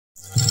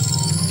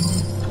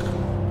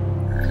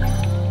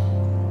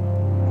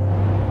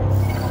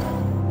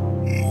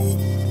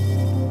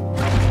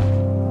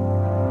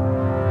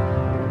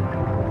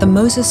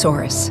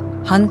Mosasaurus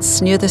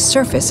hunts near the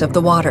surface of the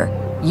water,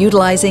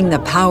 utilizing the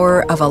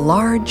power of a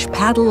large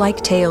paddle-like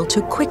tail to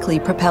quickly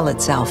propel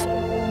itself,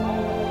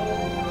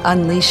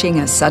 unleashing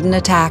a sudden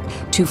attack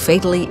to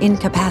fatally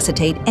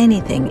incapacitate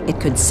anything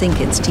it could sink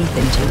its teeth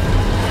into.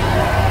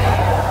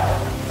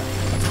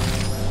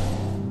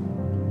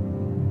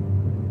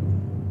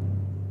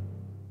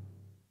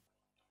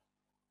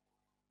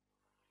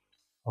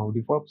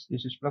 Howdy folks,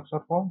 this is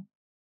BlackServal.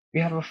 We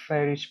have a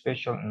very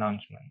special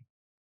announcement.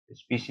 The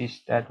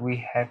species that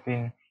we have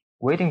been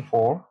waiting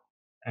for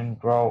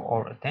and draw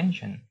our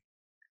attention.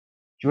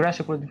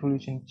 Jurassic World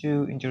Evolution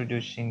 2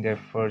 introducing their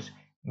first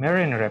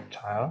marine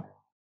reptile,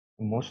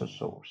 the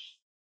Mosasaurus.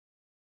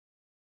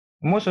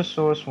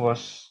 Mosasaurus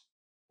was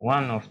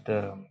one of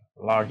the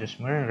largest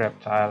marine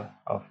reptile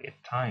of its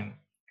time.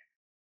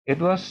 It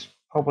was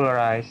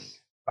popularized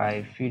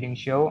by feeding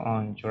show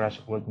on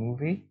Jurassic World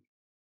movie.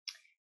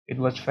 It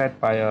was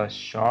fed by a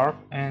shark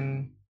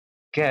and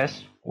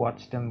guests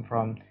watched them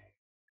from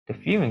the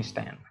viewing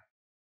stand.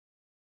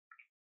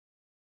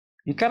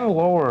 You can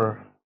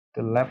lower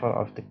the level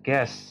of the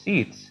guest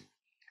seats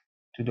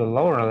to the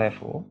lower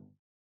level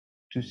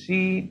to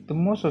see the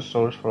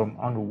Mosasaurus from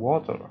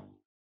underwater.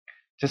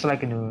 Just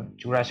like in the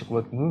Jurassic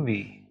World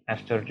movie,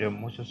 after the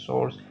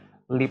Mosasaurus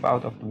leap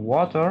out of the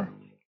water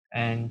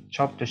and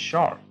chop the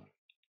shark,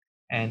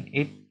 and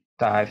it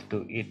dive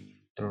to eat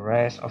the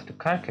rest of the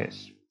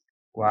carcass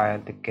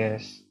while the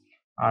guests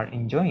are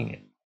enjoying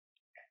it.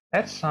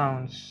 That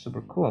sounds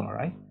super cool,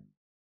 right?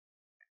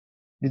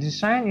 The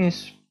design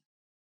is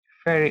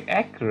very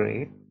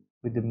accurate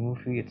with the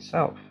movie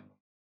itself.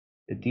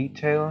 The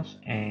details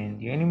and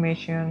the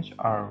animations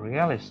are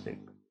realistic.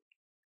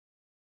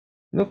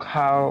 Look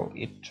how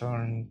it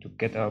turned to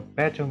get a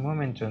better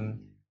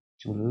momentum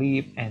to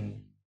leap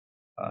and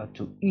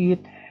to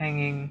eat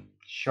hanging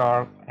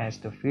shark as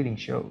the feeding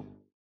show.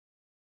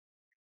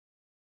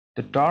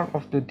 The dark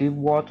of the deep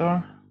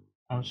water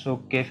also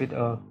gave it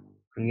a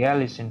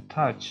realism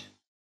touch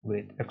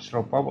with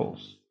extra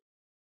bubbles.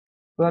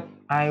 But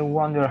I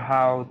wonder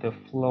how the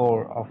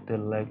floor of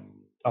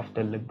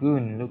the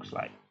lagoon looks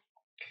like.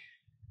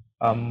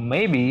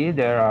 Maybe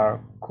there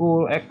are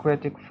cool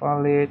aquatic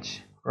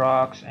foliage,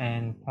 rocks,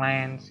 and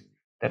plants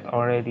that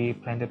already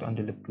planted on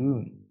the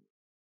lagoon.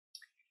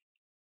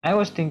 I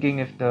was thinking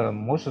if the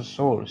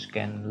Mosasaurus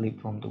can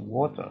leap from the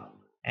water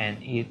and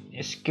it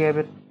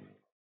escaped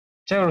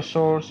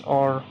pterosaurs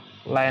or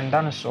land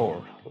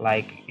dinosaur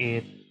like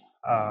it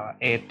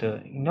ate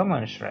the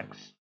Indominus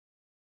Rex,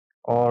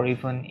 or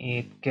even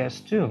eat gas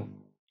too.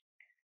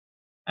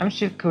 I'm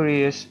still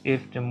curious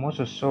if the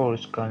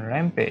Mosasaurus can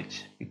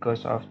rampage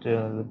because of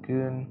the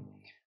lagoon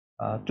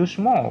too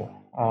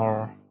small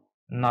or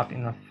not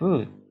enough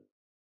food,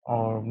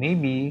 or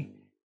maybe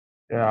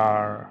there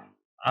are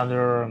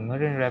other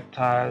marine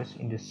reptiles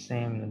in the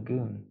same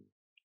lagoon.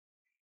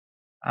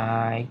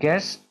 I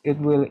guess it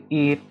will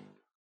eat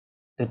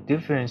the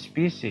different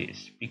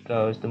species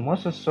because the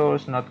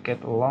Mosasaurus not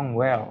get along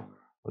well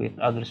with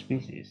other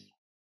species.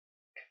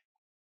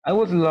 I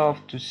would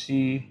love to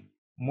see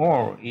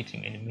more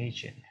eating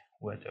animation,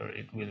 whether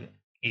it will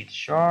eat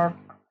shark,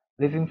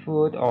 living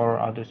food, or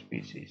other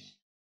species.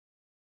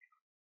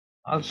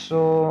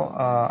 Also,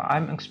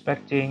 I'm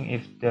expecting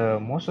if the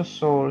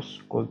Mosasaurus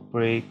could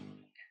break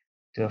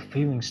the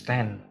viewing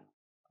stand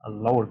a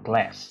lower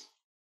glass.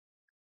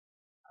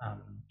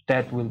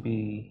 That will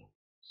be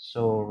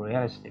so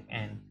realistic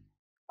and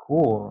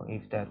cool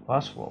if that's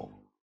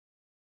possible.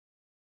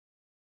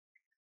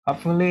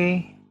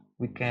 Hopefully,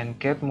 we can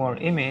get more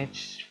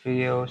images,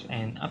 videos,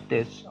 and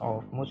updates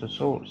of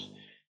Mosasaurus.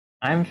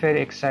 I'm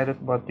very excited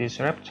about this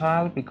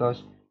reptile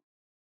because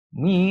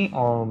me,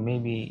 or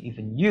maybe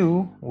even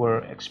you,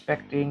 were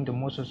expecting the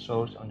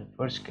Mosasaurus on the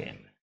first game.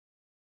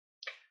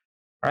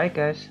 Alright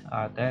guys,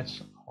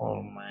 that's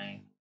all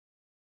my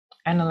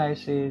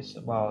analysis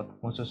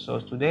about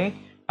Mosasaurus today.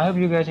 I hope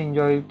you guys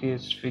enjoyed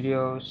these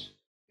videos,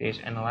 this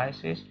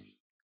analysis,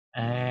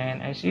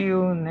 and I see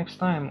you next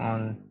time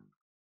on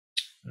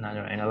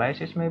another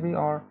analysis maybe,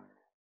 or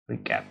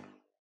recap.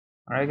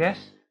 Alright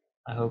guys,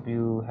 I hope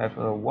you have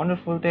a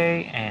wonderful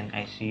day and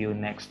I see you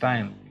next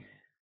time.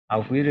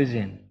 Auf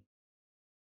Wiedersehen.